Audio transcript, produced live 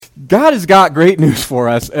God has got great news for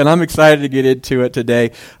us, and I'm excited to get into it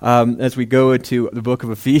today as we go into the book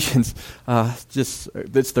of Ephesians.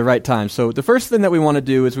 It's the right time. So the first thing that we want to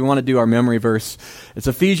do is we want to do our memory verse. It's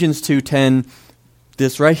Ephesians 2:10.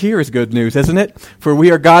 This right here is good news, isn't it? For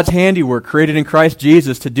we are God's handiwork, created in Christ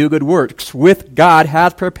Jesus to do good works, which God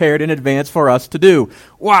has prepared in advance for us to do.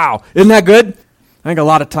 Wow, isn't that good? I think a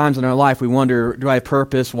lot of times in our life we wonder, do I have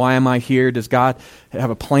purpose? Why am I here? Does God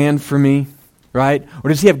have a plan for me? Right? Or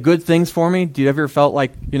does he have good things for me? Do you ever felt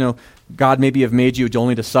like, God maybe have made you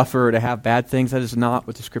only to suffer or to have bad things? That is not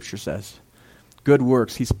what the Scripture says. Good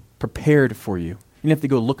works, he's prepared for you. You don't have to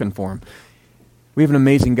go looking for him. We have an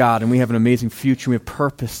amazing God, and we have an amazing future. We have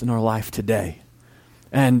purpose in our life today.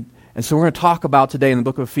 And so we're going to talk about today in the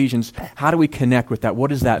book of Ephesians, how do we connect with that?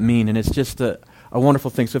 What does that mean? And it's just a wonderful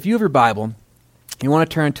thing. So if you have your Bible, you want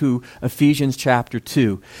to turn to Ephesians chapter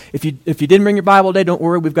 2. If you didn't bring your Bible today, don't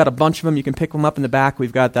worry. We've got a bunch of them. You can pick them up in the back.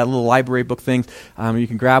 We've got that little library book thing. You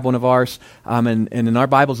can grab one of ours. And in our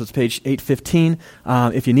Bibles, it's page 815.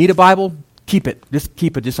 If you need a Bible, keep it. Just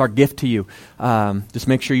keep it. Just our gift to you. Just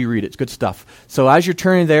make sure you read it. It's good stuff. So as you're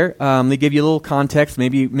turning there, they give you a little context.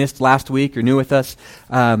 Maybe you missed last week or new with us.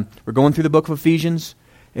 We're going through the book of Ephesians,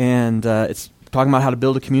 and it's talking about how to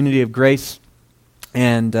build a community of grace.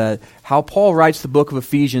 And how Paul writes the book of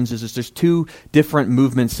Ephesians is there's two different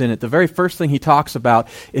movements in it. The very first thing he talks about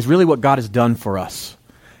is really what God has done for us.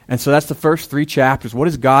 And so that's the first three chapters. What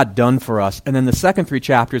has God done for us? And then the second three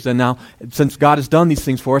chapters, and now, since God has done these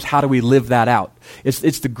things for us, how do we live that out?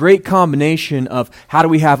 It's the great combination of how do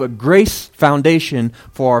we have a grace foundation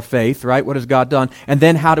for our faith, right? What has God done? And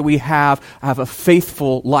then how do we have a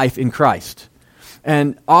faithful life in Christ?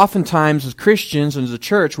 And oftentimes as Christians and as a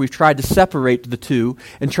church, we've tried to separate the two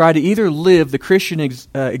and try to either live the Christian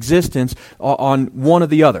existence on one or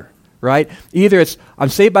the other, right? Either it's, I'm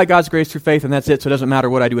saved by God's grace through faith and that's it, so it doesn't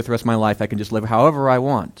matter what I do with the rest of my life, I can just live however I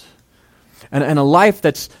want. And a life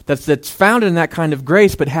that's founded in that kind of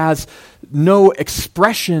grace but has no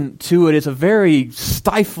expression to it is a very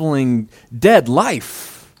stifling, dead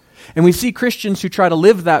life. And we see Christians who try to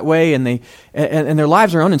live that way and their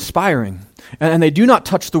lives are uninspiring. And they do not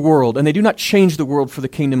touch the world, and they do not change the world for the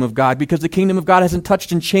kingdom of God, because the kingdom of God hasn't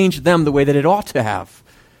touched and changed them the way that it ought to have.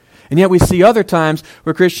 And yet we see other times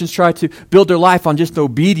where Christians try to build their life on just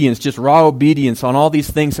obedience, just raw obedience, on all these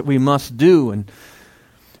things that we must do. And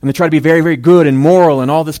they try to be very, very good and moral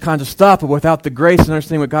and all this kind of stuff, but without the grace and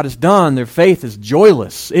understanding what God has done, their faith is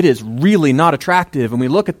joyless. It is really not attractive. And we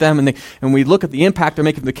look at them and we look at the impact they're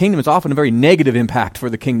making for the kingdom. It's often a very negative impact for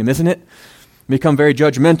the kingdom, isn't it? Become very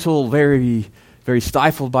judgmental, very, very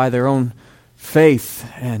stifled by their own faith,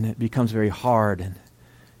 and it becomes very hard and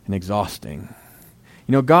exhausting.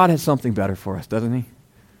 God has something better for us, doesn't he?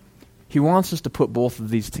 He wants us to put both of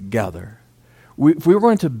these together. If we're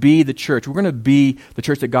going to be the church, we're going to be the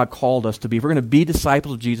church that God called us to be. If we're going to be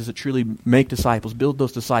disciples of Jesus that truly make disciples, build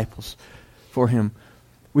those disciples for him,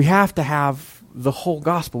 we have to have the whole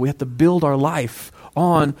gospel. We have to build our life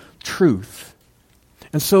on truth.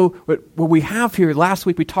 And so what we have here, last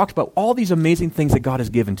week we talked about all these amazing things that God has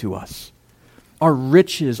given to us. Our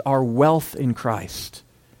riches, our wealth in Christ.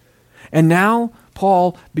 And now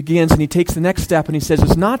Paul begins and he takes the next step and he says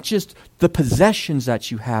it's not just the possessions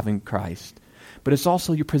that you have in Christ, but it's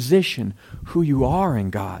also your position, who you are in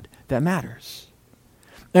God, that matters.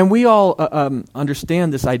 And we all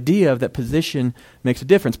understand this idea of that position makes a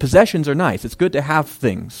difference. Possessions are nice. It's good to have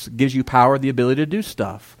things. It gives you power, the ability to do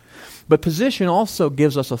stuff. But position also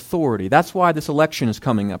gives us authority. That's why this election is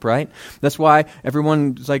coming up, right? That's why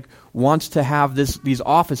everyone wants to have these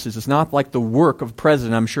offices. It's not like the work of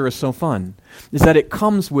president, I'm sure, is so fun. It's that it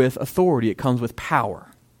comes with authority. It comes with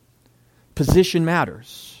power. Position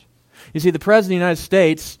matters. You see, the president of the United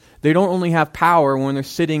States, they don't only have power when they're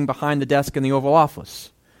sitting behind the desk in the Oval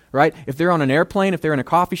Office. Right? If they're on an airplane, if they're in a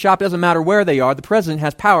coffee shop, it doesn't matter where they are, the president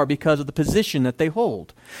has power because of the position that they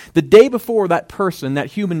hold. The day before that person, that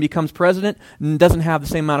human becomes president, doesn't have the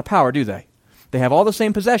same amount of power, do they? They have all the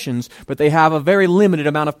same possessions, but they have a very limited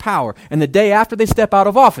amount of power. And the day after they step out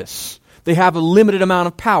of office, they have a limited amount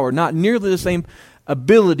of power, not nearly the same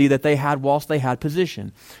ability that they had whilst they had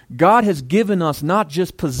position. God has given us not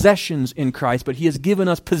just possessions in Christ, but he has given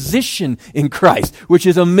us position in Christ, which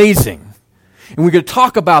is amazing. And we're going to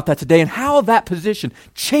talk about that today and how that position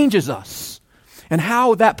changes us and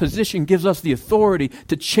how that position gives us the authority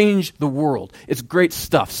to change the world. It's great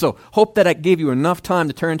stuff. So hope that I gave you enough time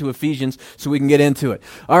to turn to Ephesians so we can get into it.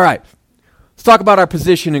 All right, let's talk about our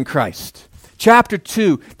position in Christ. Chapter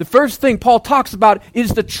 2, the first thing Paul talks about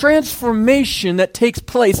is the transformation that takes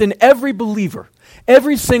place in every believer.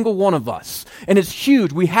 Every single one of us. And it's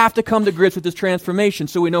huge. We have to come to grips with this transformation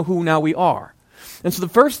so we know who now we are. And so the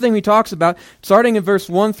first thing he talks about, starting in verse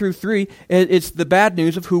 1 through 3, it's the bad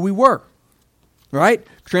news of who we were. Right?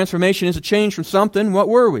 Transformation is a change from something. What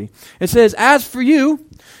were we? It says, as for you,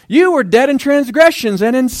 you were dead in transgressions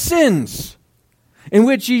and in sins, in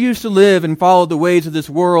which you used to live and followed the ways of this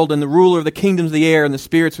world and the ruler of the kingdoms of the air and the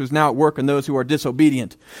spirits who is now at work in those who are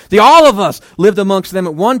disobedient. All of us lived amongst them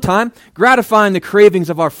at one time, gratifying the cravings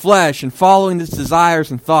of our flesh and following its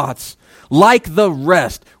desires and thoughts. Like the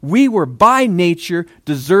rest, we were by nature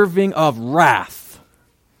deserving of wrath.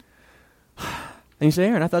 And you say,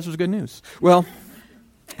 Aaron, I thought this was good news. Well,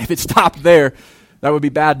 if it stopped there, that would be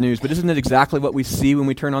bad news. But isn't it exactly what we see when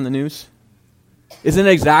we turn on the news? Isn't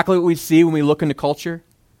it exactly what we see when we look into culture?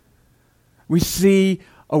 We see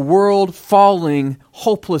a world falling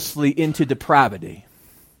hopelessly into depravity.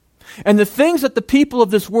 And the things that the people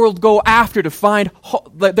of this world go after to find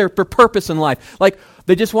their purpose in life, like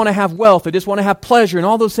they just want to have wealth, they just want to have pleasure, and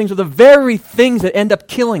all those things are the very things that end up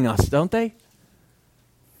killing us, don't they?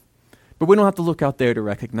 But we don't have to look out there to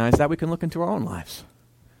recognize that. We can look into our own lives.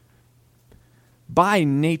 By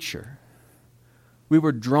nature, we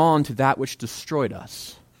were drawn to that which destroyed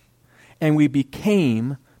us. And we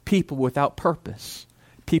became people without purpose,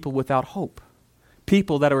 people without hope,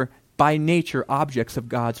 people that are by nature objects of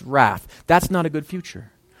God's wrath. That's not a good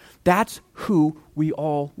future. That's who we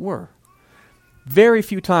all were. Very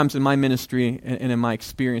few times in my ministry and in my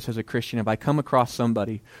experience as a Christian have I come across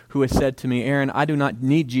somebody who has said to me, Aaron, I do not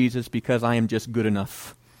need Jesus because I am just good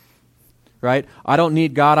enough. Right? I don't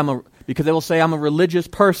need God because they will say I'm a religious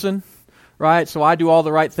person. Right? So I do all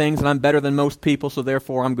the right things and I'm better than most people, so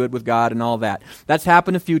therefore I'm good with God and all that. That's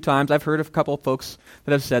happened a few times. I've heard of a couple of folks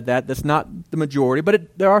that have said that. That's not the majority,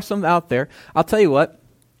 but there are some out there. I'll tell you what,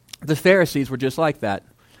 the Pharisees were just like that.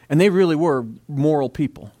 And they really were moral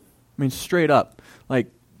people. I mean, straight up, like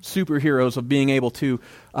superheroes of being able to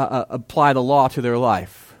apply the law to their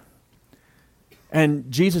life. And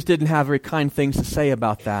Jesus didn't have very kind things to say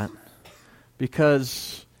about that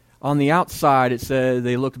because on the outside, it said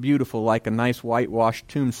they looked beautiful like a nice whitewashed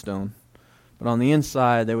tombstone. But on the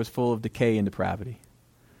inside, they was full of decay and depravity.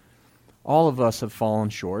 All of us have fallen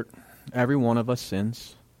short. Every one of us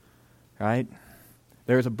sins. Right?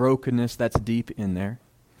 There's a brokenness that's deep in there.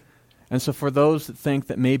 And so for those that think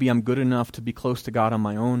that maybe I'm good enough to be close to God on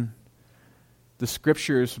my own, the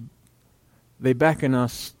Scriptures, they beckon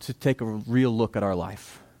us to take a real look at our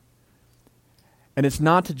life. And it's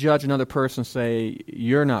not to judge another person and say,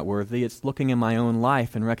 you're not worthy. It's looking in my own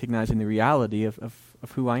life and recognizing the reality of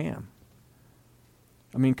who I am.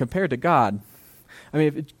 I mean, compared to God,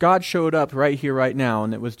 if God showed up right here, right now,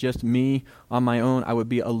 and it was just me on my own, I would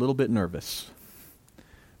be a little bit nervous.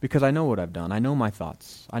 Because I know what I've done. I know my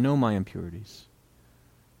thoughts. I know my impurities.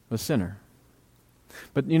 I'm a sinner.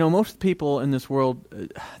 But, most people in this world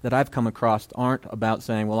that I've come across aren't about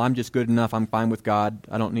saying, well, I'm just good enough. I'm fine with God.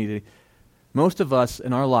 I don't need it. Most of us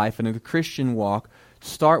in our life, in a Christian walk,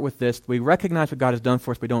 start with this. We recognize what God has done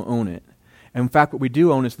for us, but we don't own it. And in fact, what we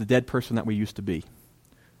do own is the dead person that we used to be.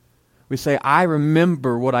 We say, I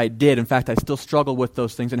remember what I did. In fact, I still struggle with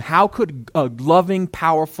those things. And how could a loving,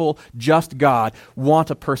 powerful, just God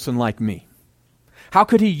want a person like me? How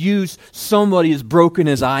could he use somebody as broken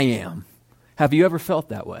as I am? Have you ever felt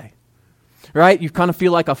that way? Right? You kind of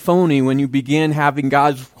feel like a phony when you begin having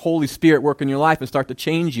God's Holy Spirit work in your life and start to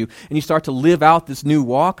change you. And you start to live out this new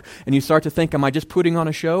walk. And you start to think, am I just putting on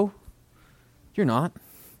a show? You're not.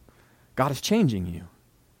 God is changing you.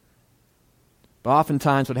 But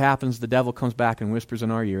oftentimes what happens, the devil comes back and whispers in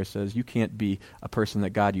our ear, says, you can't be a person that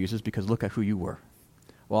God uses because look at who you were.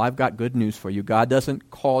 Well, I've got good news for you. God doesn't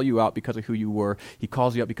call you out because of who you were. He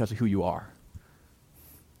calls you out because of who you are.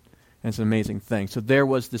 And it's an amazing thing. So there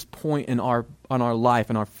was this point in our life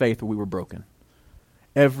and our faith where we were broken.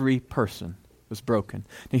 Every person was broken.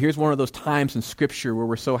 Now here's one of those times in Scripture where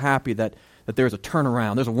we're so happy that there's a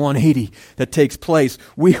turnaround. There's a 180 that takes place.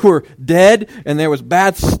 We were dead and there was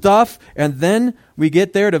bad stuff. And then we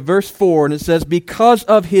get there to verse 4 and it says, because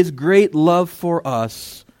of his great love for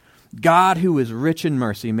us, God who is rich in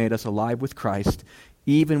mercy made us alive with Christ,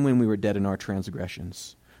 even when we were dead in our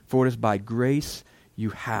transgressions. For it is by grace you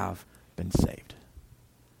have been saved.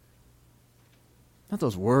 Not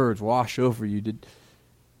those words wash over you.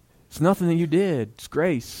 It's nothing that you did. It's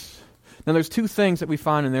grace. Now there's two things that we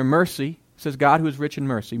find in there. Mercy. It says God who is rich in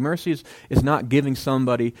mercy. Mercy is not giving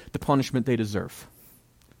somebody the punishment they deserve.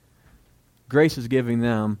 Grace is giving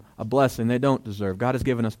them a blessing they don't deserve. God has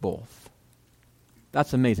given us both.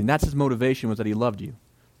 That's amazing. That's his motivation, was that he loved you.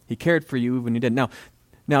 He cared for you when you didn't.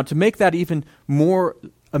 Now to make that even more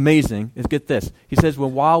amazing is, get this, he says, well,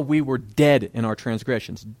 while we were dead in our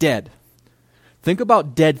transgressions, dead. Think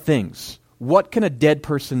about dead things. What can a dead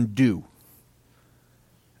person do?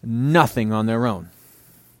 Nothing on their own,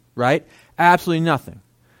 right? Absolutely nothing.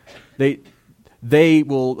 They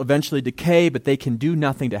will eventually decay, but they can do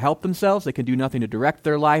nothing to help themselves. They can do nothing to direct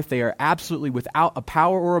their life. They are absolutely without a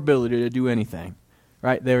power or ability to do anything,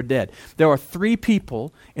 right? They're dead. There are 3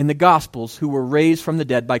 people in the Gospels who were raised from the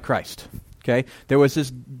dead by Christ. Okay, there was this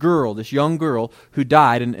girl, this young girl, who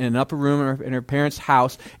died in an upper room in her parents'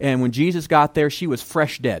 house, and when Jesus got there, she was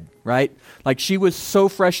fresh dead, right? Like, she was so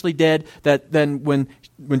freshly dead that then when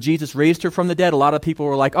Jesus raised her from the dead, a lot of people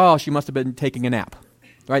were like, oh, she must have been taking a nap,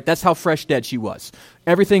 right? That's how fresh dead she was.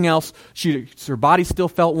 Everything else, her body still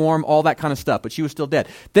felt warm, all that kind of stuff, but she was still dead.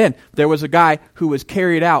 Then there was a guy who was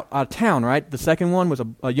carried out of town, right? The second one was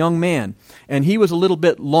a young man, and he was a little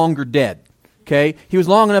bit longer dead. Okay, he was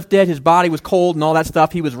long enough dead, his body was cold and all that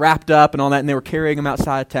stuff, he was wrapped up and all that, and they were carrying him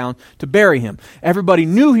outside of town to bury him. Everybody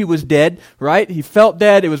knew he was dead, right? He felt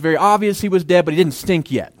dead, it was very obvious he was dead, but he didn't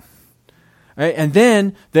stink yet. Right? And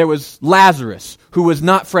then there was Lazarus, who was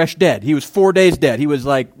not fresh dead. He was 4 days dead. He was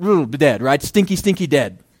like, dead, right? Stinky, stinky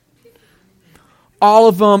dead. All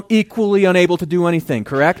of them equally unable to do anything,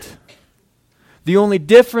 correct? The only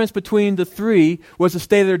difference between the 3 was the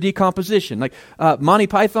state of their decomposition. Like Monty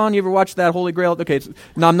Python, you ever watch that Holy Grail? Okay,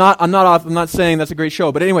 no, I'm not saying that's a great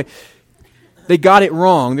show, but anyway, they got it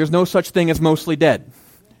wrong. There's no such thing as mostly dead.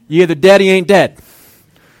 You either dead or you ain't dead.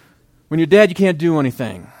 When you're dead, you can't do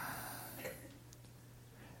anything.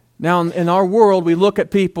 Now, in our world, we look at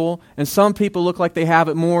people, and some people look like they have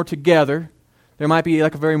it more together. There might be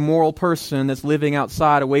like a very moral person that's living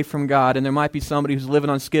outside, away from God, and there might be somebody who's living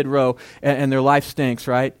on Skid Row, and their life stinks,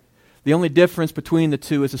 right? The only difference between the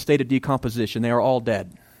two is the state of decomposition. They are all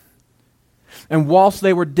dead. And whilst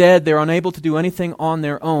they were dead, they're unable to do anything on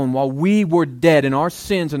their own. While we were dead in our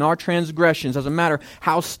sins and our transgressions, doesn't matter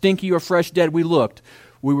how stinky or fresh dead we looked,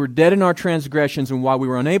 we were dead in our transgressions, and while we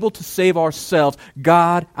were unable to save ourselves,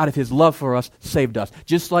 God, out of His love for us, saved us.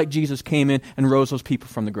 Just like Jesus came in and rose those people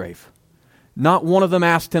from the grave. Not one of them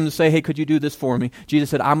asked Him to say, hey, could you do this for me? Jesus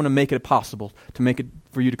said, I'm going to make it possible to make it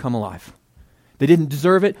for you to come alive. They didn't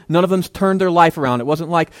deserve it. None of them turned their life around. It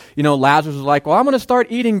wasn't like, Lazarus was like, well, I'm going to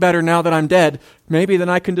start eating better now that I'm dead. Maybe then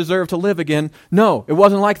I can deserve to live again. No, it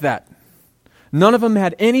wasn't like that. None of them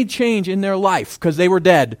had any change in their life because they were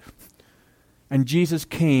dead. And Jesus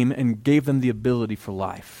came and gave them the ability for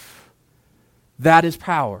life. That is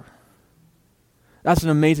power. That's an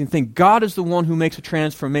amazing thing. God is the one who makes a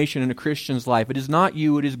transformation in a Christian's life. It is not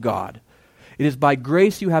you, it is God. It is by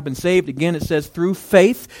grace you have been saved. Again, it says through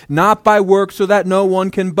faith, not by works, so that no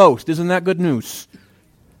one can boast. Isn't that good news?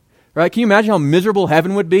 Right? Can you imagine how miserable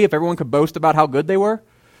heaven would be if everyone could boast about how good they were?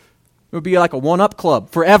 It would be like a one-up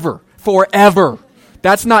club forever. Forever.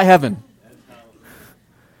 That's not heaven.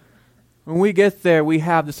 When we get there, we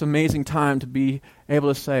have this amazing time to be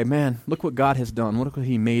able to say, man, look what God has done. Look what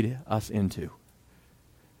He made us into.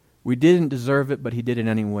 We didn't deserve it, but He did it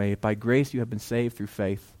anyway. By grace, you have been saved through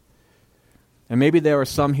faith. And maybe there are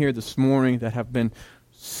some here this morning that have been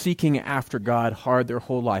seeking after God hard their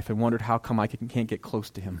whole life and wondered how come I can't get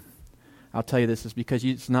close to Him. I'll tell you this is because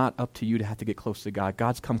it's not up to you to have to get close to God.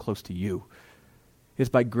 God's come close to you.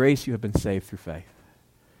 It's by grace you have been saved through faith.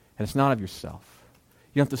 And it's not of yourself.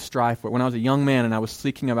 You don't have to strive for it. When I was a young man and I was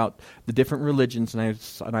seeking about the different religions, and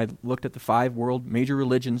I looked at the 5 world major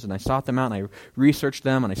religions, and I sought them out, and I researched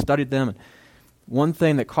them, and I studied them. And one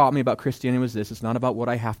thing that caught me about Christianity was this: it's not about what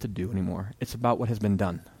I have to do anymore. It's about what has been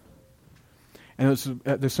done. And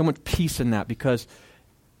there's so much peace in that, because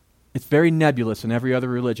it's very nebulous in every other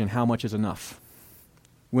religion how much is enough.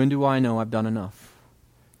 When do I know I've done enough?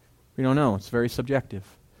 We don't know. It's very subjective.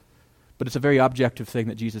 But it's a very objective thing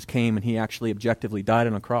that Jesus came and He actually objectively died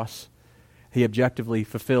on a cross. He objectively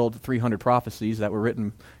fulfilled 300 prophecies that were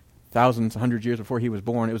written thousands, hundreds of years before He was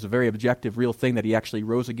born. It was a very objective, real thing that He actually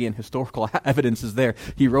rose again. Historical evidence is there.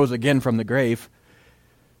 He rose again from the grave.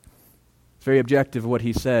 It's very objective. What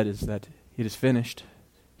He said is that it is finished.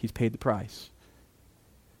 He's paid the price.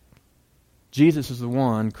 Jesus is the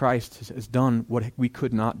one. Christ has done what we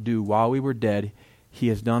could not do. While we were dead, He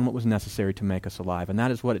has done what was necessary to make us alive. And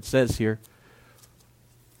that is what it says here.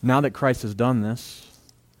 Now that Christ has done this,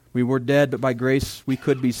 we were dead, but by grace we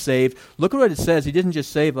could be saved. Look at what it says. He didn't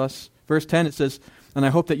just save us. Verse 10, it says, and I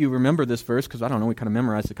hope that you remember this verse, because I don't know, we kind of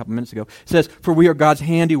memorized it a couple minutes ago. It says, for we are God's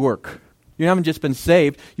handiwork. You haven't just been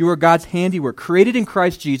saved. You are God's handiwork, created in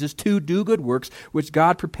Christ Jesus to do good works, which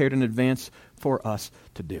God prepared in advance for us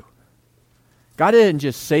to do. God didn't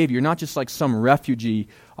just save you. You're not just like some refugee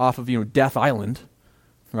off of, Death Island.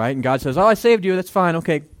 right? And God says, oh, I saved you, that's fine,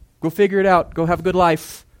 okay, go figure it out, go have a good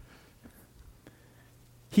life.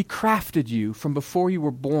 He crafted you from before you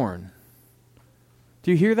were born.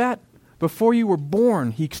 Do you hear that? Before you were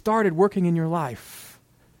born, He started working in your life.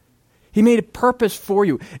 He made a purpose for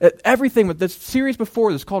you. Everything with this series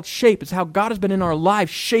before this called Shape is how God has been in our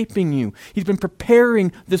lives shaping you. He's been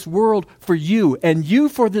preparing this world for you and you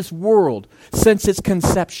for this world since its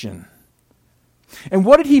conception. And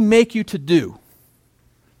what did He make you to do?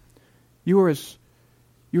 You're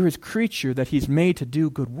His creature that He's made to do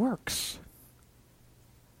good works.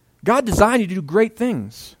 God designed you to do great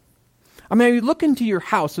things. I mean, you look into your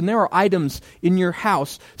house, and there are items in your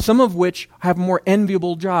house, some of which have more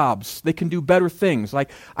enviable jobs. They can do better things.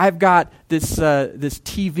 Like, I've got this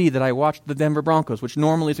TV that I watched the Denver Broncos, which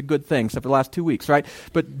normally is a good thing, except for the last 2 weeks, right?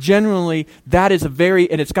 But generally, that is and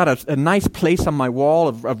it's got a nice place on my wall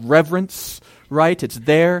of reverence, right? It's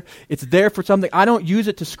there for something. I don't use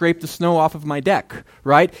it to scrape the snow off of my deck,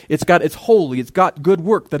 right? It's holy. It's got good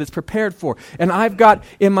work that it's prepared for. And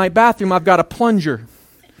in my bathroom, I've got a plunger.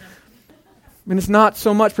 And it's not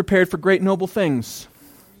so much prepared for great noble things.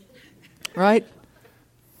 Right?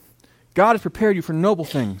 God has prepared you for noble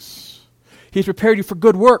things. He's prepared you for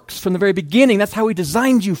good works from the very beginning. That's how He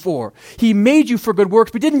designed you for. He made you for good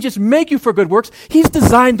works, but didn't just make you for good works. He's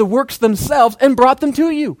designed the works themselves and brought them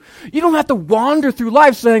to you. You don't have to wander through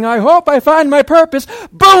life saying, I hope I find my purpose.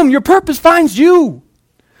 Boom, your purpose finds you.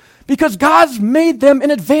 Because God's made them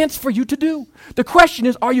in advance for you to do. The question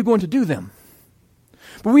is, are you going to do them?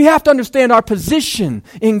 But we have to understand our position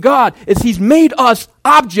in God is He's made us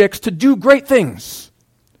objects to do great things.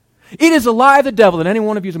 It is a lie of the devil that any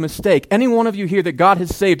one of you is a mistake. Any one of you here that God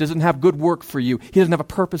has saved doesn't have good work for you. He doesn't have a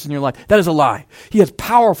purpose in your life. That is a lie. He has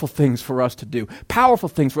powerful things for us to do. Powerful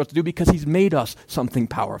things for us to do because He's made us something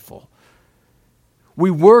powerful.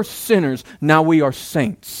 We were sinners, now we are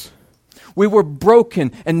saints. We were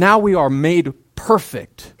broken, and now we are made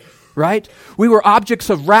perfect. Right? We were objects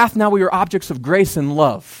of wrath, now we are objects of grace and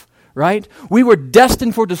love. Right? We were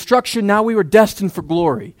destined for destruction, now we were destined for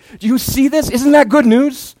glory. Do you see this? Isn't that good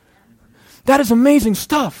news? That is amazing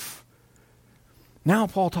stuff. Now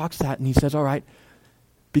Paul talks that and he says, all right,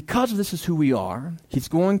 because this is who we are, he's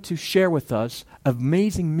going to share with us an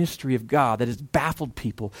amazing mystery of God that has baffled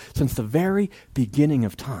people since the very beginning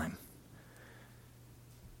of time.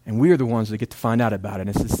 And we are the ones that get to find out about it.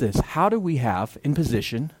 And it's this. How do we have in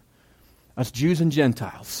position, us Jews and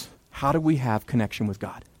Gentiles, how do we have connection with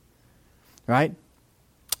God? Right?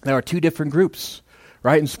 There are two different groups.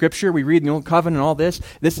 Right? In Scripture, we read in the Old Covenant and all this,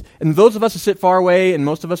 and those of us who sit far away, and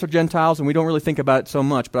most of us are Gentiles, and we don't really think about it so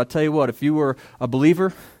much. But I'll tell you what, if you were a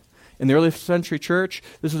believer in the early century church,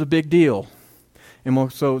 this was a big deal.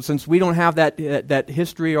 And so since we don't have that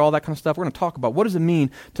history or all that kind of stuff, we're going to talk about what does it mean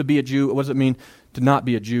to be a Jew, what does it mean to not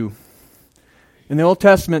be a Jew. In the Old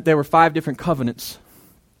Testament, there were 5 different covenants.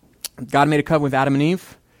 God made a covenant with Adam and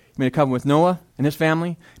Eve. He made a covenant with Noah and his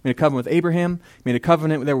family. He made a covenant with Abraham. He made a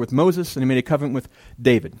covenant there with Moses, and he made a covenant with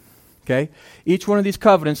David. Okay? Each one of these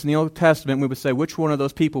covenants in the Old Testament, we would say which one of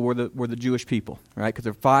those people were the Jewish people, right? Because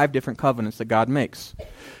there are 5 different covenants that God makes,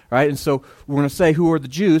 right? And so we're going to say who are the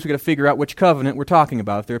Jews. We've got to figure out which covenant we're talking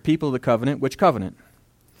about. If they're people of the covenant, which covenant?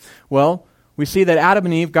 Well, we see that Adam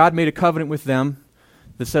and Eve, God made a covenant with them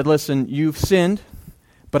that said, listen, you've sinned,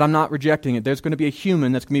 but I'm not rejecting it. There's going to be a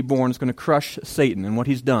human that's going to be born. It's going to crush Satan and what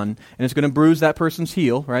he's done. And it's going to bruise that person's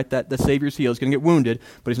heel, right? That the Savior's heel. He's going to get wounded,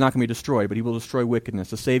 but he's not going to be destroyed. But he will destroy wickedness.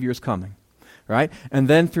 The Savior is coming, right? And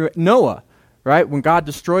then through Noah, right? When God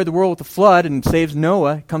destroyed the world with the flood and saves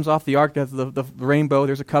Noah, it comes off the ark of the rainbow.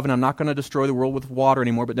 There's a covenant. I'm not going to destroy the world with water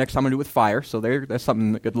anymore, but next time I'm going to do it with fire. So that's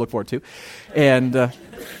something good to look forward to. And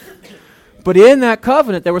but in that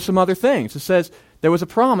covenant, there were some other things. It says, there was a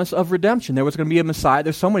promise of redemption. There was going to be a Messiah.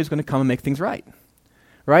 There's somebody who's going to come and make things right.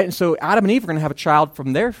 Right? And so Adam and Eve are going to have a child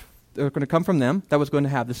from there. They're going to come from them. That was going to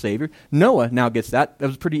have the Savior. Noah now gets that. That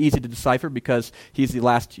was pretty easy to decipher because he's the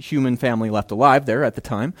last human family left alive there at the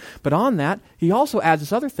time. But on that, he also adds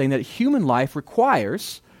this other thing that human life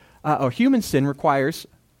requires, or human sin requires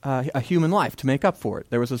a human life to make up for it.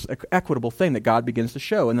 There was this equitable thing that God begins to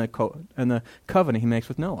show in the covenant he makes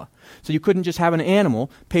with Noah. So you couldn't just have an animal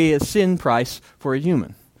pay a sin price for a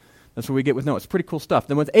human. That's what we get with Noah. It's pretty cool stuff.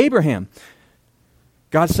 Then with Abraham,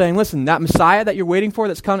 God's saying, listen, that Messiah that you're waiting for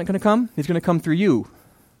that's going to come, he's going to come through you.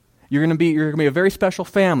 You're going to be a very special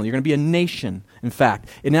family. You're going to be a nation, in fact.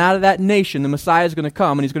 And out of that nation, the Messiah is going to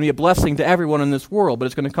come, and he's going to be a blessing to everyone in this world. But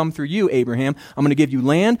it's going to come through you, Abraham. I'm going to give you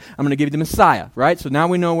land. I'm going to give you the Messiah, right? So now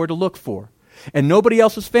we know where to look for. And nobody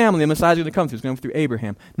else's family, the Messiah is going to come through. It's going to come through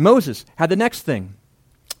Abraham. Moses had the next thing.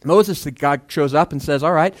 God shows up and says,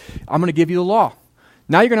 all right, I'm going to give you the law.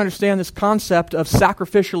 Now you're going to understand this concept of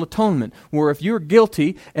sacrificial atonement, where if you're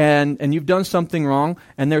guilty and you've done something wrong,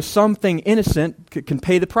 and there's something innocent can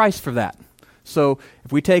pay the price for that. So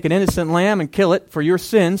if we take an innocent lamb and kill it for your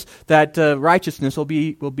sins, that righteousness will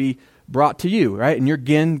be brought to you, right? And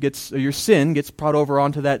your sin gets brought over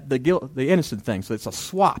onto the innocent thing. So it's a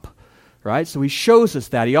swap, right? So he shows us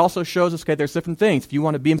that. He also shows us, okay, there's different things. If you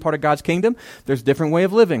want to be in part of God's kingdom, there's a different way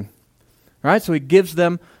of living, right? So he gives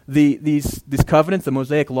them these covenants, the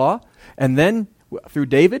Mosaic law, and then through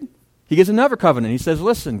David, he gives another covenant. He says,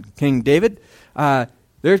 listen, King David,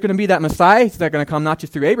 there's going to be that Messiah. It's not going to come not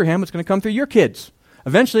just through Abraham, it's going to come through your kids.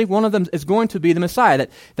 Eventually, one of them is going to be the Messiah,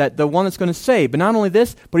 that the one that's going to save. But not only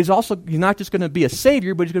this, but he's not just going to be a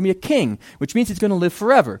savior, but he's going to be a king, which means he's going to live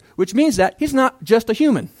forever, which means that he's not just a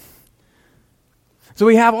human. So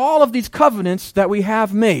we have all of these covenants that we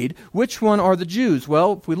have made. Which one are the Jews?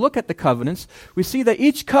 Well, if we look at the covenants, we see that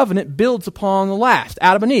each covenant builds upon the last.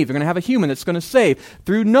 Adam and Eve, we're going to have a human that's going to save.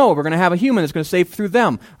 Through Noah, we're going to have a human that's going to save through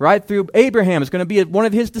them, right? Through Abraham, it's going to be one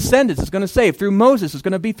of his descendants that's going to save. Through Moses, it's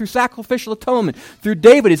going to be through sacrificial atonement. Through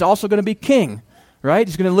David, he's also going to be king, right?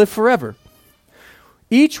 He's going to live forever.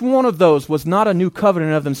 Each one of those was not a new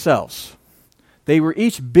covenant of themselves. They were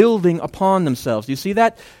each building upon themselves. Do you see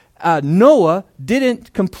that? Noah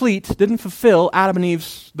didn't fulfill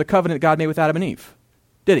the covenant God made with Adam and Eve.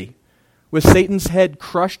 Did he? Was Satan's head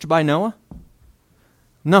crushed by Noah?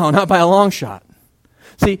 No, not by a long shot.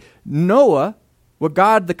 See, Noah,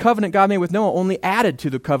 the covenant God made with Noah only added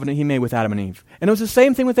to the covenant he made with Adam and Eve. And it was the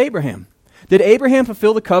same thing with Abraham. Did Abraham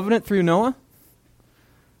fulfill the covenant through Noah?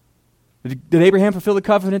 Did Abraham fulfill the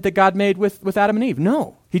covenant that God made with Adam and Eve?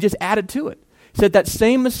 No. He just added to it. He said that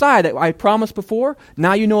same Messiah that I promised before,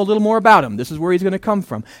 now you know a little more about him. This is where he's going to come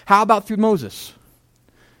from. How about through Moses?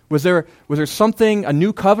 Was there something, a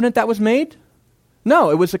new covenant that was made? No,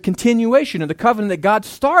 it was a continuation of the covenant that God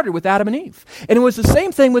started with Adam and Eve. And it was the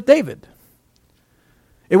same thing with David.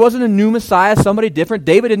 It wasn't a new Messiah, somebody different.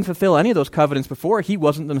 David didn't fulfill any of those covenants before. He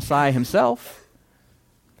wasn't the Messiah himself.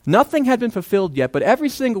 Nothing had been fulfilled yet, but every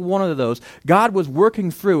single one of those, God was working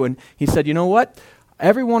through, and he said, you know what?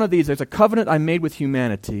 Every one of these, there's a covenant I made with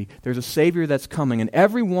humanity. There's a Savior that's coming, and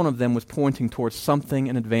every one of them was pointing towards something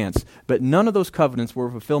in advance. But none of those covenants were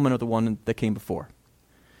a fulfillment of the one that came before.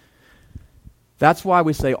 That's why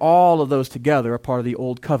we say all of those together are part of the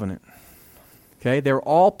Old Covenant. Okay? They're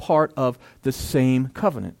all part of the same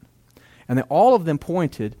covenant. And all of them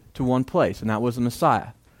pointed to one place, and that was the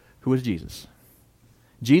Messiah, who was Jesus.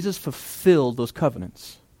 Jesus fulfilled those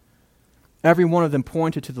covenants. Every one of them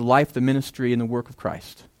pointed to the life, the ministry, and the work of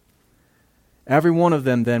Christ. Every one of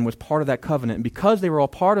them then was part of that covenant. And because they were all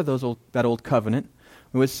part of that old covenant,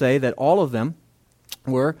 we would say that all of them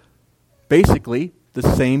were basically the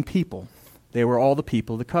same people. They were all the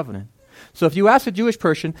people of the covenant. So if you ask a Jewish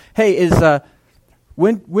person, hey,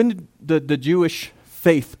 when did the Jewish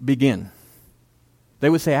faith begin? They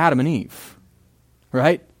would say Adam and Eve,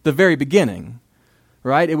 right? The very beginning.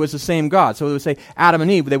 Right? It was the same God. So they would say Adam and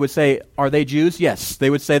Eve. They would say, are they Jews? Yes. They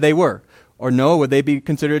would say they were. Or no, would they be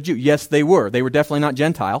considered a Jew? Yes, they were. They were definitely not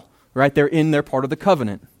Gentile. Right? They're part of the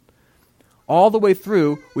covenant. All the way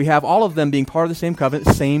through, we have all of them being part of the same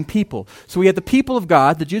covenant, same people. So we have the people of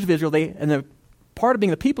God, the Jews of Israel, and the part of being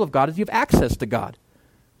the people of God is you have access to God.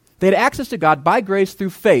 They had access to God by grace through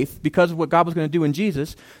faith because of what God was going to do in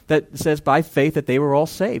Jesus that says by faith that they were all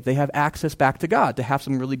saved. They have access back to God to have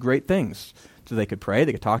some really great things. So they could pray,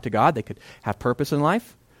 they could talk to God, they could have purpose in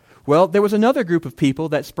life. Well, there was another group of people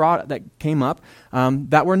that came up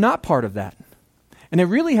that were not part of that. And it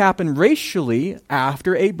really happened racially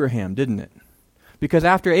after Abraham, didn't it? Because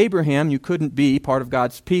after Abraham, you couldn't be part of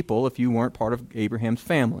God's people if you weren't part of Abraham's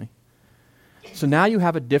family. So now you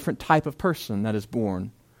have a different type of person that is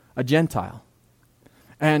born, a Gentile.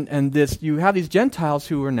 And you have these Gentiles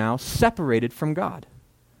who are now separated from God.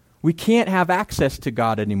 We can't have access to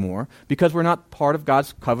God anymore because we're not part of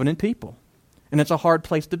God's covenant people. And it's a hard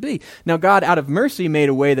place to be. Now, God, out of mercy, made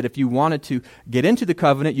a way that if you wanted to get into the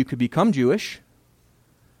covenant, you could become Jewish,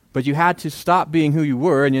 but you had to stop being who you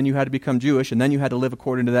were, and then you had to become Jewish, and then you had to live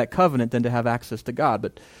according to that covenant then to have access to God.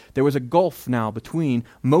 But there was a gulf now between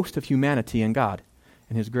most of humanity and God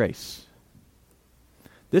and His grace.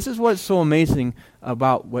 This is what's so amazing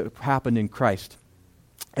about what happened in Christ.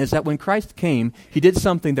 Is that when Christ came, He did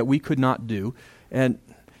something that we could not do, and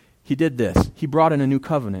He did this. He brought in a new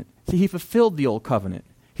covenant. See, He fulfilled the old covenant.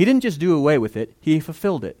 He didn't just do away with it, He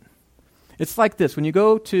fulfilled it. It's like this. When you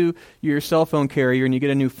go to your cell phone carrier and you get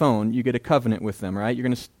a new phone, you get a covenant with them, right? You're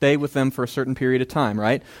going to stay with them for a certain period of time,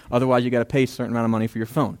 right? Otherwise, you got to pay a certain amount of money for your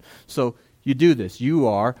phone. So you do this. You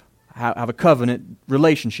have a covenant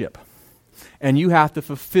relationship. and you have to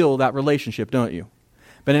fulfill that relationship, don't you?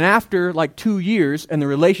 But then after like 2 years and the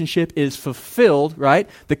relationship is fulfilled, right,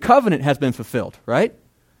 the covenant has been fulfilled, right?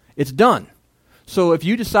 It's done. So if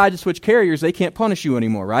you decide to switch carriers, they can't punish you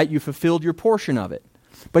anymore, right? You fulfilled your portion of it.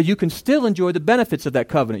 But you can still enjoy the benefits of that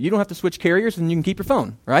covenant. You don't have to switch carriers and you can keep your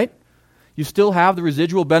phone, right? You still have the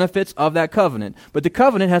residual benefits of that covenant, but the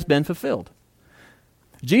covenant has been fulfilled.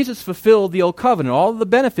 Jesus fulfilled the old covenant. All of the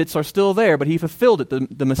benefits are still there, but he fulfilled it.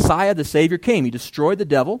 The Messiah, the Savior, came. He destroyed the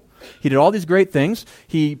devil. He did all these great things.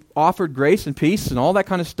 He offered grace and peace and all that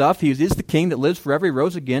kind of stuff. He is the king that lives forever. He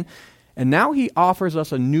rose again. And now he offers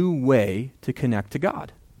us a new way to connect to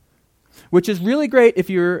God, which is really great if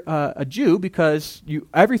you're a Jew, because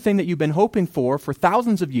everything that you've been hoping for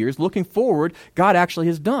thousands of years, looking forward, God actually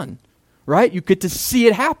has done. Right? You get to see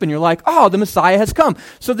it happen. You're like, oh, the Messiah has come.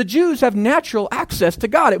 So the Jews have natural access to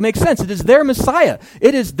God. It makes sense. It is their Messiah.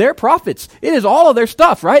 It is their prophets. It is all of their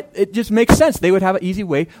stuff, right? It just makes sense. They would have an easy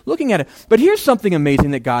way looking at it. But here's something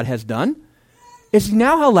amazing that God has done, is he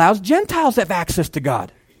now allows Gentiles to have access to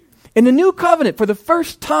God. In the new covenant, for the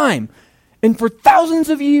first time, and for thousands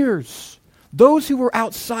of years, those who were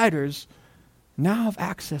outsiders now have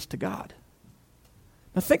access to God.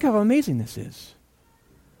 Now think how amazing this is.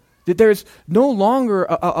 That there's no longer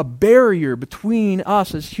a barrier between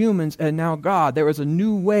us as humans and now God. There is a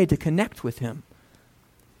new way to connect with him.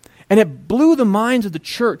 And it blew the minds of the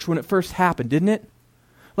church when it first happened, didn't it?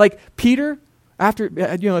 Like Peter, after,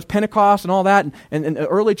 it's Pentecost and all that, and the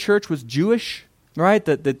early church was Jewish, right?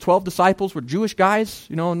 The 12 disciples were Jewish guys,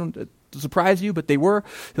 to surprise you, but they were,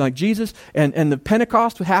 like Jesus. And the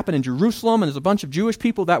Pentecost would happen in Jerusalem, and there's a bunch of Jewish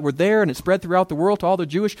people that were there, and it spread throughout the world to all their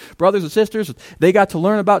Jewish brothers and sisters. They got to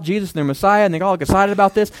learn about Jesus and their Messiah, and they all got excited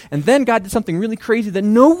about this. And then God did something really crazy that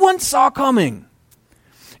no one saw coming.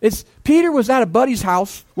 Peter was at a buddy's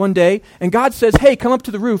house one day, and God says, hey, come up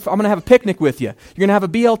to the roof. I'm going to have a picnic with you. You're going to have a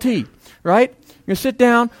BLT, right? You're going to sit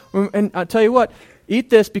down, and I'll tell you what, eat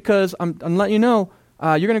this, because I'm letting you know,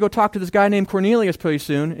 you're going to go talk to this guy named Cornelius pretty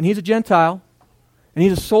soon, and he's a Gentile, and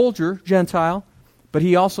he's a soldier Gentile, but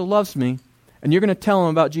he also loves me, and you're going to tell him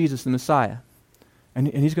about Jesus, the Messiah, and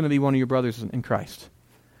he's going to be one of your brothers in Christ.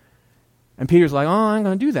 And Peter's like, oh, I'm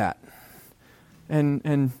going to do that.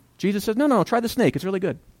 And Jesus says, no, try the snake. It's really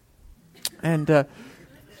good. And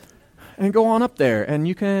go on up there, and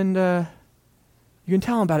you can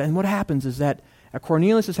tell him about it. And what happens is that at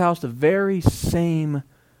Cornelius' house, the very same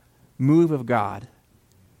move of God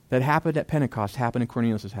that happened at Pentecost happened in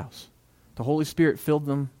Cornelius' house. The Holy Spirit filled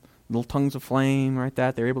them, little tongues of flame, right?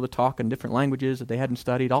 They were able to talk in different languages that they hadn't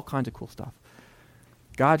studied, all kinds of cool stuff.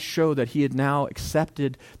 God showed that he had now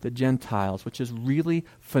accepted the Gentiles, which is really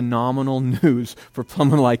phenomenal news for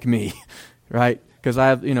someone like me, right? Because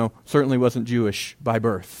I certainly wasn't Jewish by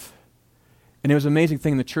birth. And it was an amazing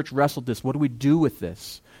thing. The church wrestled this. What do we do with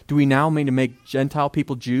this? Do we now mean to make Gentile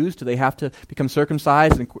people Jews? Do they have to become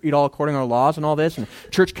circumcised and eat all according to our laws and all this? And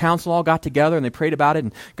church council all got together and they prayed about it,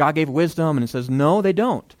 and God gave wisdom, and it says, no, they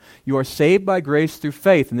don't. You are saved by grace through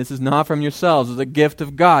faith, and this is not from yourselves. It's a gift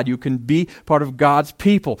of God. You can be part of God's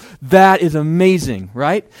people. That is amazing,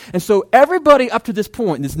 right? And so everybody up to this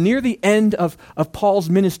point, and it's near the end of Paul's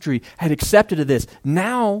ministry, had accepted of this.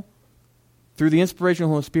 Now, through the inspiration of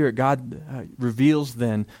the Holy Spirit, God reveals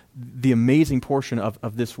then the amazing portion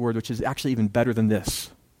of this word, which is actually even better than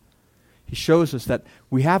this. He shows us that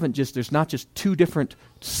there's not just two different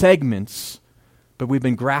segments, but we've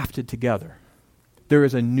been grafted together. There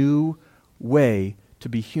is a new way to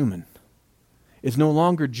be human. It's no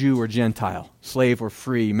longer Jew or Gentile, slave or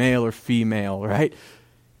free, male or female, right?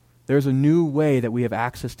 There's a new way that we have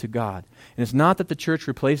access to God. And it's not that the church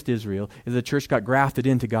replaced Israel, it's the church got grafted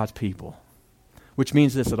into God's people. Which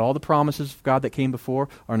means this, that all the promises of God that came before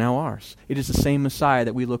are now ours. It is the same Messiah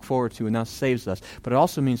that we look forward to and now saves us. But it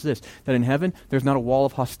also means this, that in heaven, there's not a wall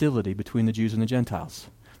of hostility between the Jews and the Gentiles.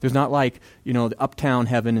 There's not like, the uptown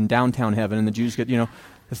heaven and downtown heaven, and the Jews get,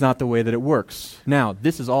 it's not the way that it works. Now,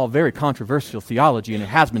 this is all very controversial theology, and it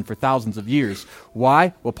has been for thousands of years.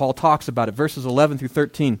 Why? Well, Paul talks about it, verses 11 through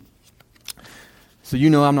 13. So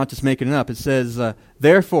I'm not just making it up. It says,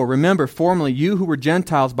 therefore, remember, formerly you who were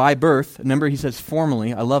Gentiles by birth, remember he says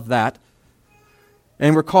formerly, I love that,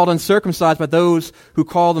 and were called uncircumcised by those who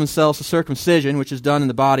call themselves the circumcision, which is done in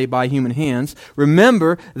the body by human hands.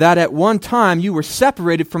 Remember that at one time you were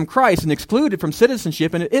separated from Christ and excluded from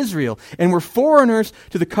citizenship in Israel, and were foreigners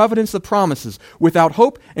to the covenants of promises, without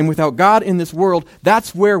hope and without God in this world.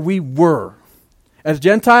 That's where we were. As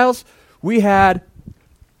Gentiles, we had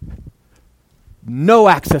no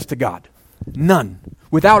access to God. None.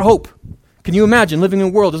 Without hope. Can you imagine living in a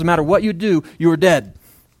world, doesn't matter what you do, you are dead.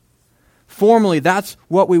 Formerly, that's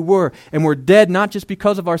what we were. And we're dead not just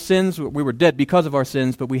because of our sins. We were dead because of our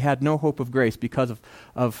sins, but we had no hope of grace because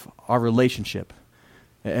of our relationship,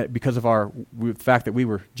 because of the fact that we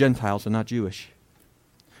were Gentiles and not Jewish.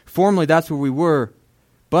 Formerly, that's where we were.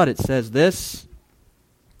 But it says this,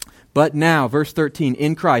 but now, verse 13,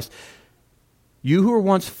 in Christ, you who were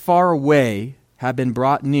once far away have been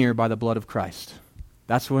brought near by the blood of Christ.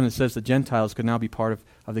 That's when it says the Gentiles could now be part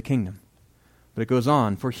of the kingdom. But it goes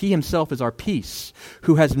on, for he himself is our peace,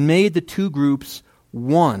 who has made the two groups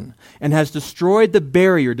one, and has destroyed the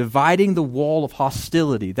barrier dividing the wall of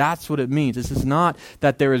hostility. That's what it means. This is not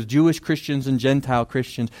that there is Jewish Christians and Gentile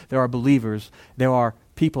Christians. There are believers. There are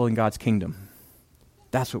people in God's kingdom.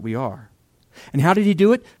 That's what we are. And how did he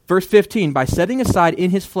do it? Verse 15, by setting aside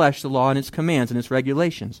in his flesh the law and its commands and its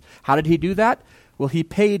regulations. How did he do that? Well, he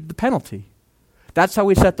paid the penalty. That's how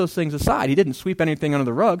we set those things aside. He didn't sweep anything under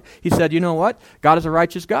the rug. He said, you know what? God is a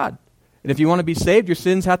righteous God. And if you want to be saved, your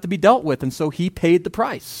sins have to be dealt with. And so he paid the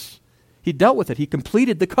price. He dealt with it. He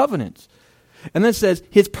completed the covenant. And then it says,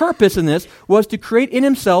 his purpose in this was to create in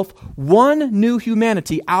himself one new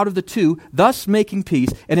humanity out of the two, thus making peace,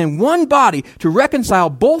 and in one body to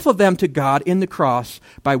reconcile both of them to God in the cross,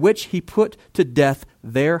 by which he put to death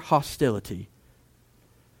their hostility.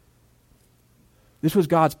 This was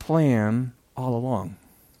God's plan all along.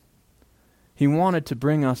 He wanted to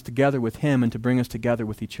bring us together with him and to bring us together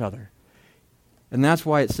with each other. And that's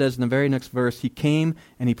why it says in the very next verse, he came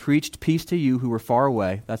and he preached peace to you who were far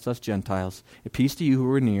away, that's us Gentiles, and peace to you who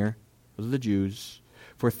were near, those are the Jews.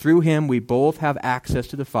 For through him we both have access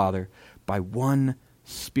to the Father by one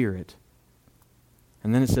Spirit.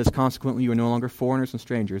 And then it says, consequently, you are no longer foreigners and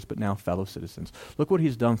strangers, but now fellow citizens. Look what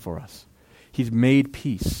he's done for us. He's made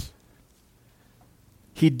peace.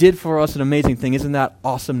 He did for us an amazing thing. Isn't that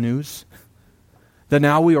awesome news? That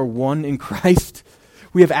now we are one in Christ.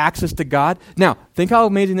 We have access to God. Now, think how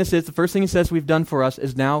amazing this is. The first thing he says we've done for us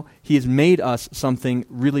is now he has made us something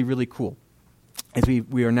really, really cool. As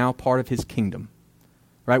we are now part of his kingdom.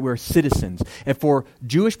 Right? We're citizens. And for a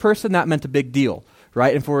Jewish person, that meant a big deal.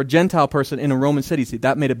 Right? And for a Gentile person in a Roman city,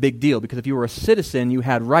 that made a big deal. Because if you were a citizen, you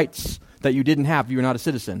had rights that you didn't have if you were not a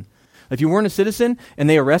citizen. If you weren't a citizen and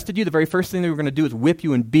they arrested you, the very first thing they were going to do is whip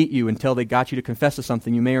you and beat you until they got you to confess to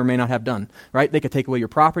something you may or may not have done. Right? They could take away your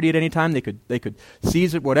property at any time. They could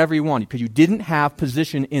seize it, whatever you wanted, because you didn't have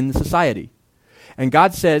position in the society. And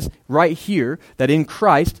God says right here that in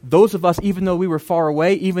Christ, those of us, even though we were far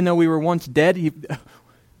away, even though we were once dead,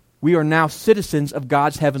 we are now citizens of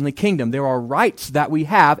God's heavenly kingdom. There are rights that we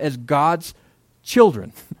have as God's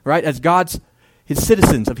children, right? As his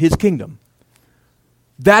citizens of his kingdom.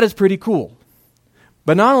 That is pretty cool.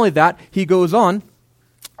 But not only that, he goes on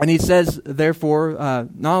and he says, therefore,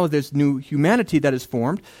 not only this new humanity that is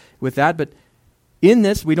formed with that, but in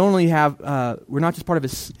this, we don't only have, we're not just part of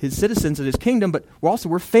his citizens of his kingdom, but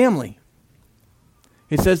we're family.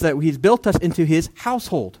 He says that he's built us into his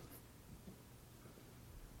household.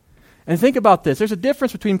 And think about this. There's a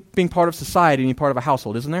difference between being part of society and being part of a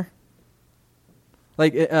household, isn't there?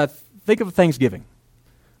 Like, think of Thanksgiving,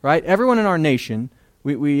 right? Everyone in our nation,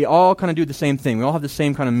 we all kind of do the same thing. We all have the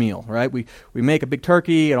same kind of meal, right? We make a big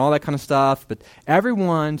turkey and all that kind of stuff, but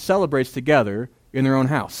everyone celebrates together in their own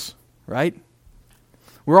house, right?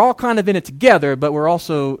 We're all kind of in it together, but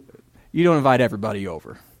you don't invite everybody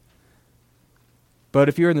over. But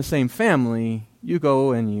if you're in the same family, you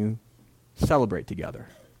go and you celebrate together.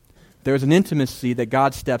 There's an intimacy that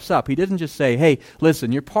God steps up. He doesn't just say, hey,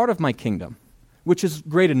 listen, you're part of my kingdom, which is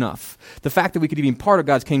great enough. The fact that we could even be part of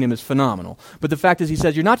God's kingdom is phenomenal. But the fact is, he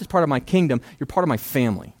says, you're not just part of my kingdom, you're part of my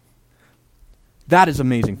family. That is an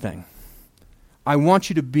amazing thing. I want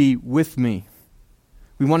you to be with me.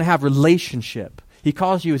 We want to have relationship. He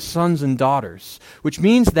calls you his sons and daughters, which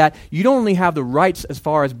means that you don't only have the rights as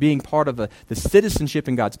far as being part of the citizenship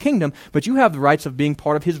in God's kingdom, but you have the rights of being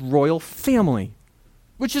part of his royal family,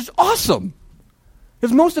 which is awesome.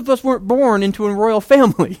 Because most of us weren't born into a royal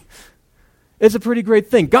family. It's a pretty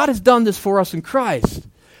great thing. God has done this for us in Christ.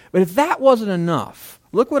 But if that wasn't enough,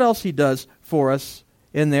 look what else he does for us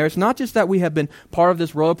in there. It's not just that we have been part of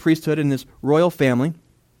this royal priesthood and this royal family,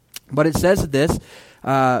 but it says this,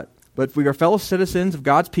 but we are fellow citizens of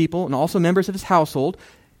God's people and also members of his household.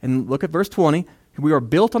 And look at verse 20. We are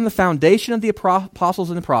built on the foundation of the apostles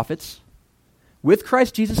and the prophets, with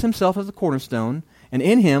Christ Jesus himself as the cornerstone, and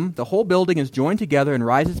in him the whole building is joined together and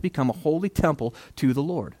rises to become a holy temple to the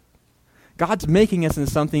Lord. God's making us into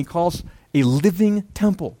something he calls a living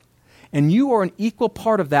temple. And you are an equal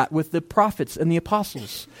part of that with the prophets and the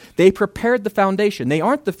apostles. They prepared the foundation. They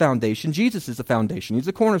aren't the foundation. Jesus is the foundation. He's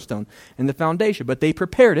the cornerstone and the foundation. But they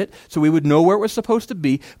prepared it so we would know where it was supposed to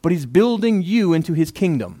be, but he's building you into his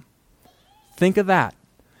kingdom. Think of that.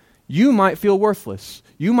 You might feel worthless.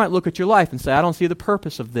 You might look at your life and say, I don't see the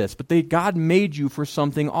purpose of this. But God made you for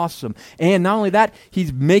something awesome. And not only that,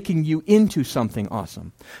 he's making you into something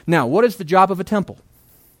awesome. Now, what is the job of a temple?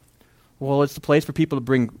 Well, it's the place for people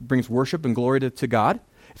to brings worship and glory to God.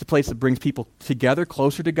 It's a place that brings people together,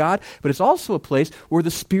 closer to God. But it's also a place where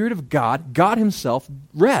the Spirit of God, God himself,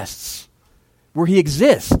 rests. Where he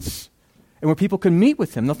exists. And where people can meet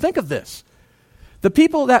with him. Now think of this. The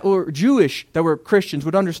people that were Jewish, that were Christians,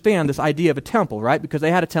 would understand this idea of a temple, right? Because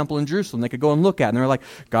they had a temple in Jerusalem they could go and look at. And they were like,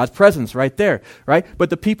 God's presence right there, right?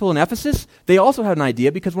 But the people in Ephesus, they also had an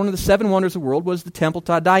idea because one of the 7 wonders of the world was the temple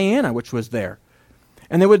to Diana, which was there.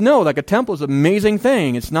 And they would know, like, a temple is an amazing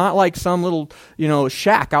thing. It's not like some little,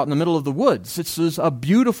 shack out in the middle of the woods. It's a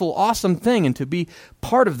beautiful, awesome thing, and to be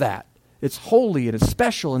part of that. It's holy and it's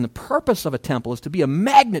special, and the purpose of a temple is to be a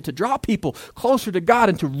magnet to draw people closer to God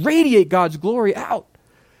and to radiate God's glory out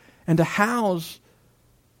and to house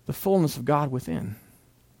the fullness of God within.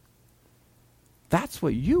 That's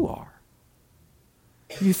what you are.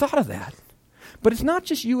 You thought of that. But it's not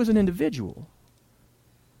just you as an individual.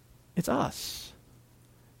 It's us.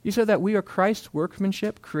 You said that we are Christ's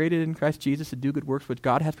workmanship, created in Christ Jesus to do good works which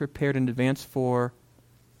God has prepared in advance for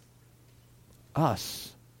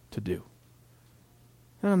us to do.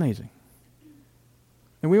 Isn't that amazing?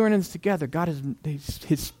 And we were in this together. God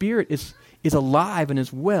his Spirit is alive and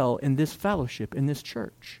is well in this fellowship, in this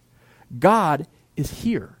church. God is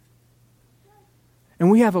here.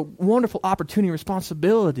 And we have a wonderful opportunity and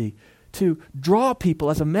responsibility to draw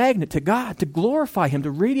people as a magnet to God, to glorify him,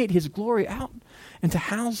 to radiate his glory out, and to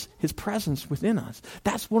house his presence within us.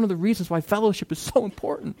 That's one of the reasons why fellowship is so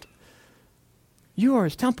important. You are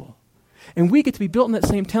his temple. And we get to be built in that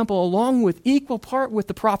same temple along with equal part with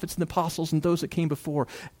the prophets and the apostles and those that came before.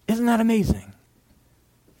 Isn't that amazing?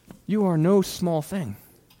 You are no small thing.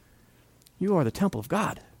 You are the temple of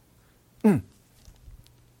God.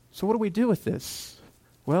 So what do we do with this?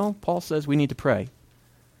 Well, Paul says we need to pray.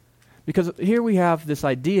 Because here we have this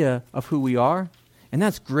idea of who we are, and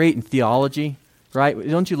that's great in theology, right?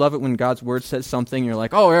 Don't you love it when God's word says something, and you're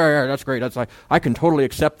like, oh, yeah, that's great. That's like, I can totally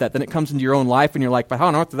accept that. Then it comes into your own life, and you're like, but how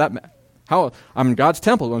on earth does that matter? How I'm in God's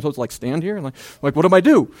temple. I'm supposed to stand here and like what do I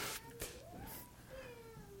do?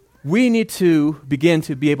 We need to begin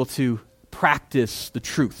to be able to practice the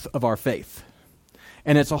truth of our faith.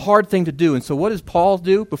 And it's a hard thing to do. And so what does Paul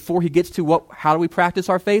do before he gets to how do we practice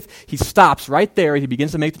our faith? He stops right there. He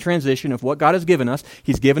begins to make the transition of what God has given us.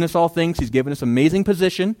 He's given us all things. He's given us amazing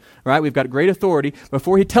position, right? We've got great authority.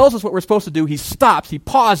 Before he tells us what we're supposed to do, he stops, he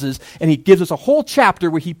pauses, and he gives us a whole chapter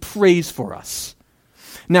where he prays for us.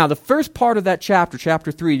 Now, the first part of that chapter, chapter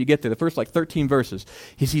 3, you get there, the first 13 verses,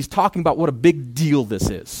 he's talking about what a big deal this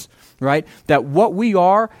is, right? That what we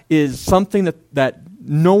are is something that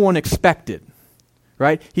no one expected,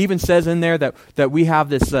 right? He even says in there that we have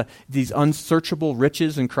these unsearchable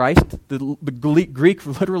riches in Christ. The Greek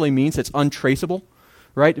literally means it's untraceable,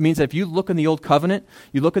 right? It means that if you look in the Old Covenant,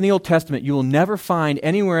 you look in the Old Testament, you will never find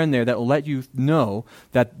anywhere in there that will let you know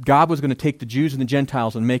that God was going to take the Jews and the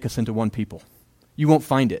Gentiles and make us into one people. You won't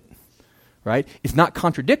find it, right? It's not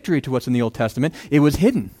contradictory to what's in the Old Testament. It was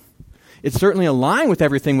hidden. It's certainly aligned with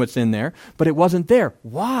everything that's in there, but it wasn't there.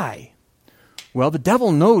 Why? Well, the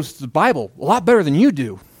devil knows the Bible a lot better than you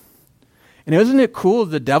do. And isn't it cool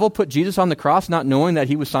that the devil put Jesus on the cross not knowing that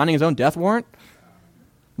he was signing his own death warrant?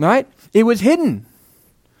 Right? It was hidden.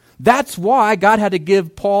 That's why God had to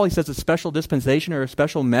give Paul, he says, a special dispensation or a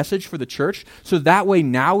special message for the church, so that way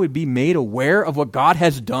now we'd be made aware of what God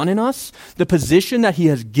has done in us, the position that he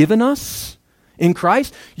has given us in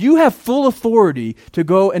Christ. You have full authority to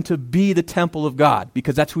go and to be the temple of God,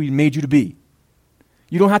 because that's who he made you to be.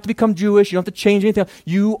 You don't have to become Jewish. You don't have to change anything else.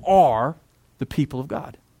 You are the people of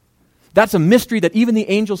God. That's a mystery that even the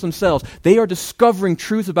angels themselves, they are discovering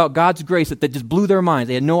truths about God's grace that just blew their minds.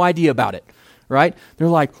 They had no idea about it. Right? They're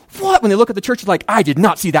like, what? When they look at the church, it's like, I did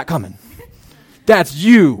not see that coming. That's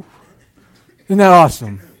you. Isn't that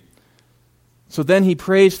awesome? So then he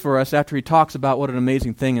prays for us after he talks about what an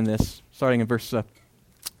amazing thing in this, starting in verse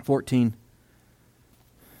 14.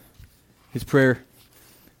 His prayer,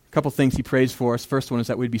 a couple things he prays for us. First one is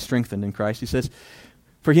that we'd be strengthened in Christ. He says,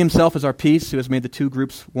 for he himself is our peace, who has made the two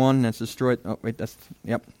groups one, and has destroyed,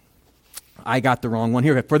 I got the wrong one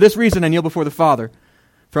here. For this reason I kneel before the Father,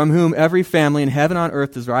 from whom every family in heaven and on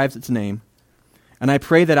earth derives its name. And I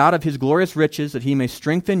pray that out of his glorious riches that he may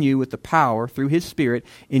strengthen you with the power through his Spirit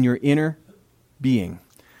in your inner being.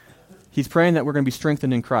 He's praying that we're going to be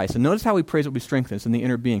strengthened in Christ. And notice how he prays that we'll be strengthened. It's in the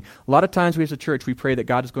inner being. A lot of times we as a church, we pray that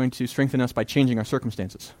God is going to strengthen us by changing our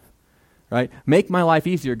circumstances. Right? Make my life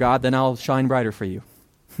easier, God, then I'll shine brighter for you.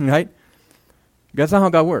 Right? That's not how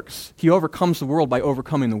God works. He overcomes the world by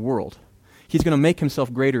overcoming the world. He's going to make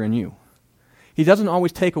himself greater in you. He doesn't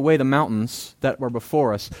always take away the mountains that were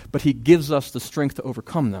before us, but he gives us the strength to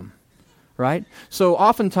overcome them. Right? So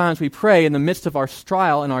oftentimes we pray in the midst of our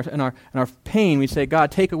trial and our pain, we say, God,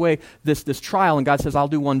 take away this trial, and God says, I'll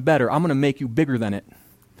do one better. I'm going to make you bigger than it.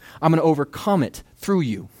 I'm going to overcome it through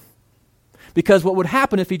you. Because what would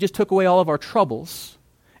happen if he just took away all of our troubles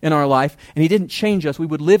in our life and he didn't change us, we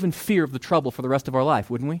would live in fear of the trouble for the rest of our life,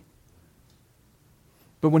 wouldn't we?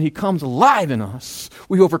 But when he comes alive in us,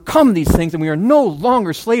 we overcome these things and we are no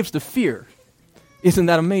longer slaves to fear. Isn't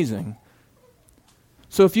that amazing?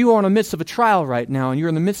 So if you are in the midst of a trial right now and you're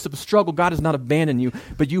in the midst of a struggle, God has not abandoned you,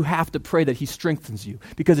 but you have to pray that he strengthens you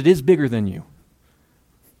because it is bigger than you.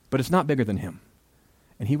 But it's not bigger than him.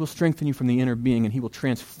 And he will strengthen you from the inner being and he will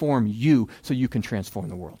transform you so you can transform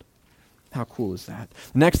the world. How cool is that?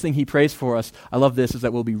 The next thing he prays for us, I love this, is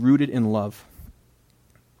that we'll be rooted in love.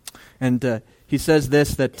 And he says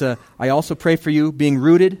this, that I also pray for you, being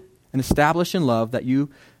rooted and established in love, that you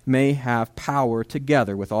may have power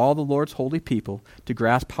together with all the Lord's holy people to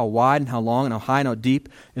grasp how wide and how long and how high and how deep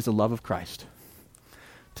is the love of Christ.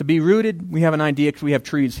 To be rooted, we have an idea because we have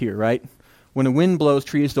trees here, right? When the wind blows,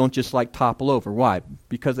 trees don't just like topple over. Why?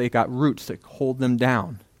 Because they got roots that hold them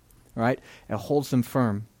down, right? It holds them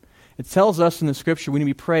firm. It tells us in the scripture we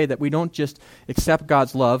need to pray that we don't just accept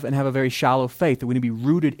God's love and have a very shallow faith, that we need to be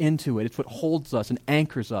rooted into it. It's what holds us and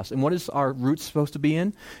anchors us. And what is our roots supposed to be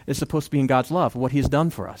in? It's supposed to be in God's love, what he has done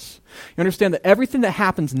for us. You understand that everything that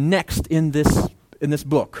happens next in this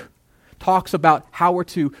book talks about how we're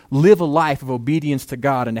to live a life of obedience to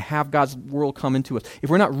God and to have God's world come into us. If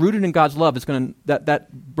we're not rooted in God's love,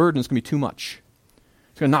 that burden is going to be too much.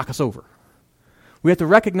 It's going to knock us over. We have to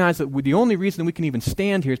recognize that the only reason we can even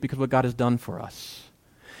stand here is because of what God has done for us.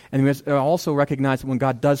 And we must also recognize that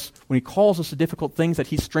when he calls us to difficult things, that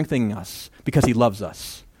he's strengthening us because he loves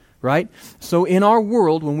us. Right? So in our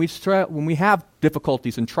world, when we have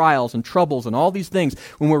difficulties and trials and troubles and all these things,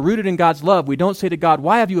 when we're rooted in God's love, we don't say to God,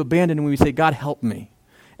 why have you abandoned? And we say, God, help me.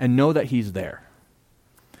 And know that he's there.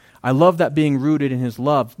 I love that being rooted in his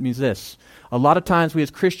love means this. A lot of times we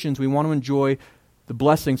as Christians, we want to enjoy the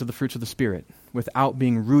blessings of the fruits of the Spirit without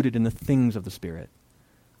being rooted in the things of the Spirit.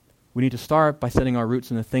 We need to start by setting our roots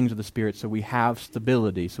in the things of the Spirit so we have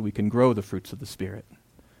stability, so we can grow the fruits of the Spirit.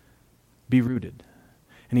 Be rooted.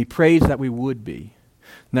 And he prays that we would be.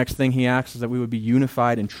 Next thing he asks is that we would be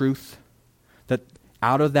unified in truth, that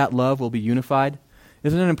out of that love we'll be unified.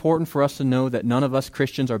 Isn't it important for us to know that none of us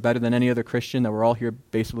Christians are better than any other Christian, that we're all here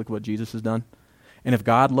basically what Jesus has done? And if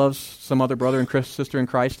God loves some other brother and sister in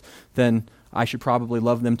Christ, then I should probably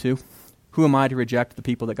love them too. Who am I to reject the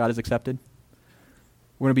people that God has accepted?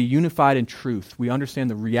 We're going to be unified in truth. We understand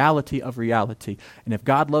the reality of reality. And if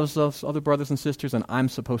God loves those other brothers and sisters, then I'm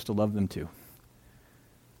supposed to love them too.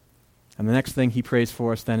 And the next thing he prays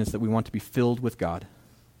for us then is that we want to be filled with God.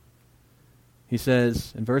 He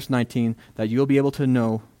says in verse 19 that you'll be able to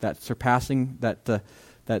know that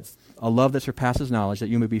that's a love that surpasses knowledge, that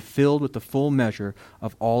you may be filled with the full measure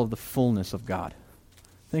of all of the fullness of God.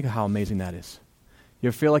 Think of how amazing that is. You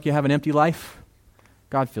ever feel like you have an empty life?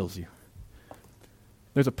 God fills you.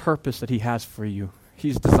 There's a purpose that he has for you.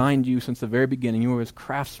 He's designed you since the very beginning. You were his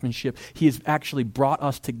craftsmanship. He has actually brought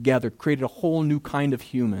us together, created a whole new kind of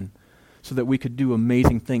human so that we could do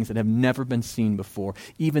amazing things that have never been seen before.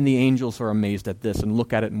 Even the angels are amazed at this and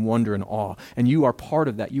look at it in wonder and awe. And you are part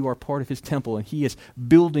of that. You are part of his temple, and he is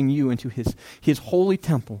building you into his holy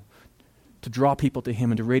temple to draw people to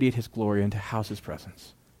him and to radiate his glory and to house his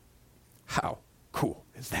presence. How cool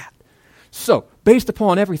is that? So, based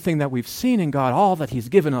upon everything that we've seen in God, all that he's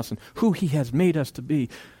given us and who he has made us to be,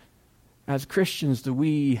 as Christians, do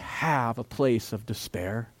we have a place of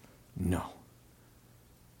despair? No.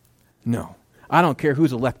 No. I don't care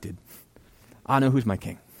who's elected. I know who's my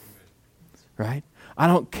king. Right? I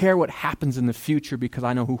don't care what happens in the future because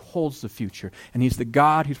I know who holds the future. And he's the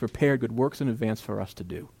God who's prepared good works in advance for us to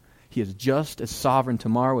do. He is just as sovereign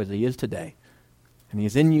tomorrow as he is today. And he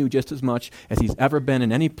is in you just as much as he's ever been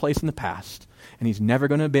in any place in the past. and he's never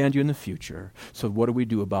going to abandon you in the future. So what do we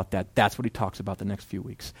do about that? That's what he talks about the next few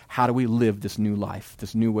weeks. How do we live this new life,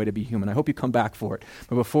 this new way to be human? I hope you come back for it.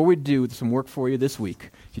 But before we do, there's some work for you this week.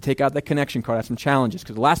 If you take out that connection card, I have some challenges,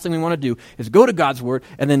 because the last thing we want to do is go to God's word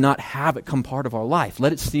and then not have it come part of our life.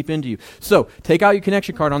 Let it seep into you. So take out your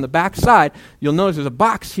connection card. On the back side, you'll notice there's a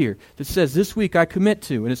box here that says, this week I commit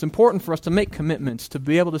to. And it's important for us to make commitments, to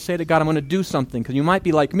be able to say to God, I'm going to do something, because you might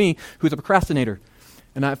be like me, who's a procrastinator.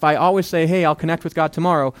 And if I always say, hey, I'll connect with God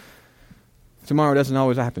tomorrow doesn't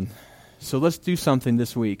always happen. So let's do something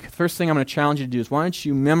this week. First thing I'm going to challenge you to do is, why don't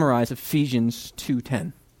you memorize Ephesians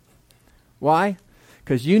 2:10? Why?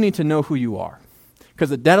 Because you need to know who you are. Because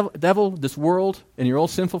the devil, this world, and your old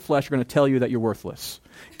sinful flesh are going to tell you that you're worthless.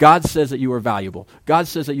 God says that you are valuable. God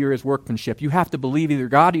says that you're his workmanship. You have to believe either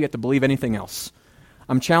God or you have to believe anything else.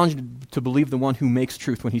 I'm challenging you to believe the one who makes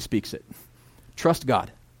truth when he speaks it. Trust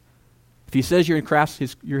God. If he says you're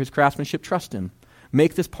his craftsmanship, trust him.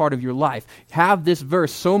 Make this part of your life. Have this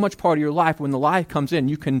verse so much part of your life, when the lie comes in,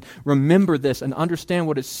 you can remember this and understand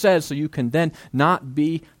what it says, so you can then not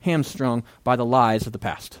be hamstrung by the lies of the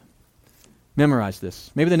past. Memorize this.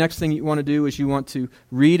 Maybe the next thing you want to do is you want to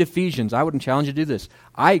read Ephesians. I wouldn't challenge you to do this.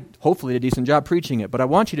 I hopefully did a decent job preaching it, but I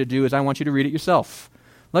want you to read it yourself.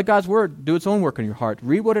 Let God's word do its own work in your heart.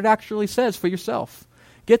 Read what it actually says for yourself.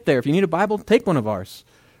 Get there. If you need a Bible, take one of ours.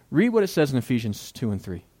 Read what it says in Ephesians 2 and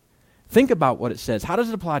 3. Think about what it says. How does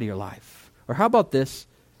it apply to your life? Or how about this?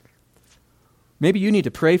 Maybe you need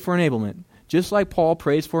to pray for enablement, just like Paul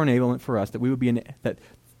prays for enablement for us, that we would be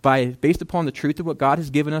based upon the truth of what God has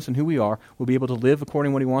given us and who we are, we'll be able to live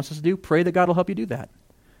according to what he wants us to do. Pray that God will help you do that.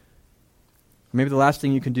 Maybe the last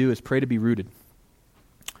thing you can do is pray to be rooted.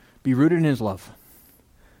 Be rooted in his love.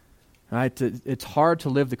 Right? It's hard to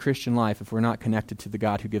live the Christian life if we're not connected to the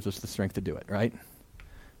God who gives us the strength to do it, right?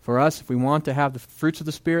 For us, if we want to have the fruits of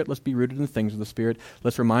the Spirit, let's be rooted in the things of the Spirit.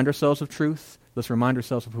 Let's remind ourselves of truth. Let's remind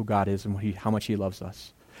ourselves of who God is and how much he loves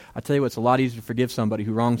us. I tell you what, it's a lot easier to forgive somebody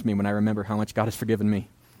who wrongs me when I remember how much God has forgiven me.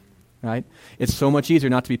 Right? It's so much easier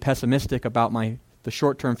not to be pessimistic about the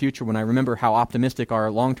short-term future when I remember how optimistic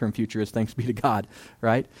our long-term future is, thanks be to God,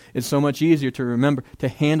 right? It's so much easier to remember to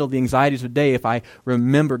handle the anxieties of the day if I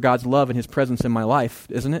remember God's love and his presence in my life,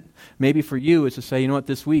 isn't it? Maybe for you it's to say, you know what,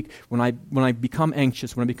 this week, when I become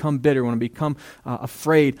anxious, when I become bitter, when I become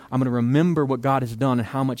afraid, I'm going to remember what God has done and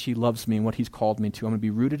how much he loves me and what he's called me to. I'm going to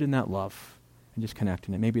be rooted in that love and just connect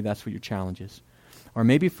in it. Maybe that's what your challenge is. Or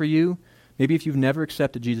maybe for you, maybe if you've never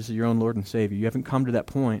accepted Jesus as your own Lord and Savior, you haven't come to that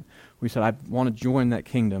point where you said, I want to join that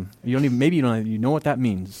kingdom. Maybe you don't even know what that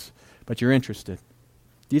means, but you're interested.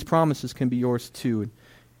 These promises can be yours too,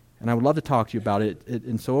 and I would love to talk to you about it.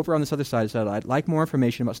 And so over on this other side, I said, I'd like more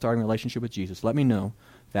information about starting a relationship with Jesus. Let me know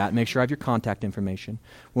that. Make sure I have your contact information.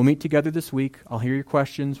 We'll meet together this week. I'll hear your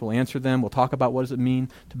questions. We'll answer them. We'll talk about what does it mean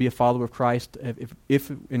to be a follower of Christ. If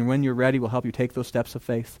and when you're ready, we'll help you take those steps of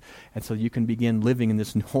faith, and so you can begin living in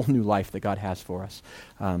this whole new life that God has for us.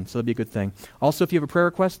 So that'll be a good thing. Also, if you have a prayer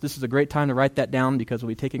request, this is a great time to write that down, because we'll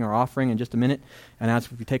be taking our offering in just a minute. And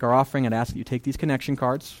if you take our offering, I'd ask that you take these connection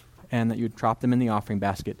cards and that you drop them in the offering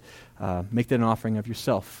basket. Make that an offering of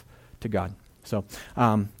yourself to God. So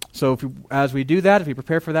as we do that, if we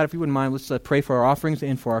prepare for that, if you wouldn't mind, let's pray for our offerings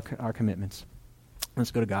and for our commitments.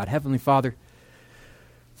 Let's go to God. Heavenly Father,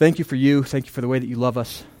 thank you for you. Thank you for the way that you love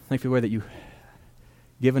us. Thank you for the way that you've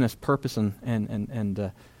given us purpose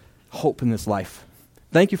and hope in this life.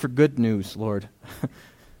 Thank you for good news, Lord.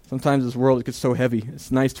 Sometimes this world gets so heavy.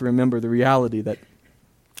 It's nice to remember the reality that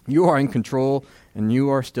you are in control, and you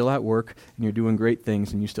are still at work, and you're doing great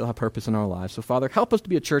things, and you still have purpose in our lives. So, Father, help us to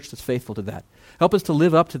be a church that's faithful to that. Help us to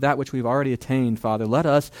live up to that which we've already attained, Father. Let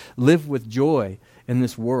us live with joy in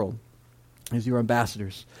this world as your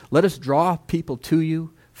ambassadors. Let us draw people to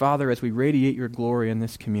you, Father, as we radiate your glory in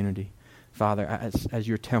this community, Father, as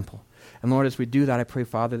your temple. And, Lord, as we do that, I pray,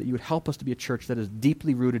 Father, that you would help us to be a church that is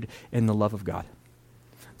deeply rooted in the love of God.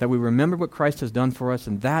 That we remember what Christ has done for us,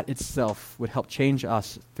 and that itself would help change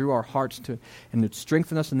us through our hearts and would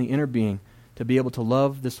strengthen us in the inner being to be able to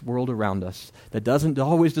love this world around us that doesn't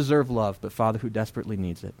always deserve love, but, Father, who desperately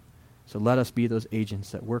needs it. So let us be those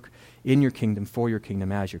agents that work in your kingdom, for your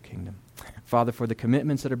kingdom, as your kingdom. Father, for the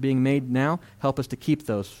commitments that are being made now, help us to keep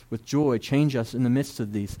those with joy. Change us in the midst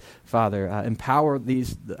of these, Father. Empower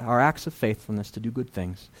our acts of faithfulness to do good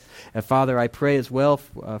things. And, Father, I pray as well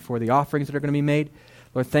for the offerings that are going to be made.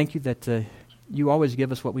 Lord, thank you that you always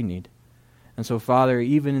give us what we need. And so, Father,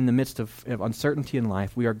 even in the midst of uncertainty in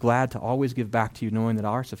life, we are glad to always give back to you, knowing that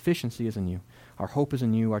our sufficiency is in you. Our hope is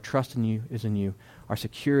in you. Our trust in you is in you. Our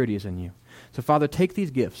security is in you. So, Father, take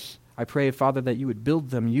these gifts. I pray, Father, that you would build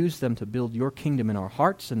them, use them to build your kingdom in our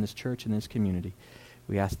hearts, in this church, in this community.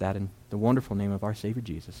 We ask that in the wonderful name of our Savior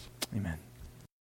Jesus. Amen.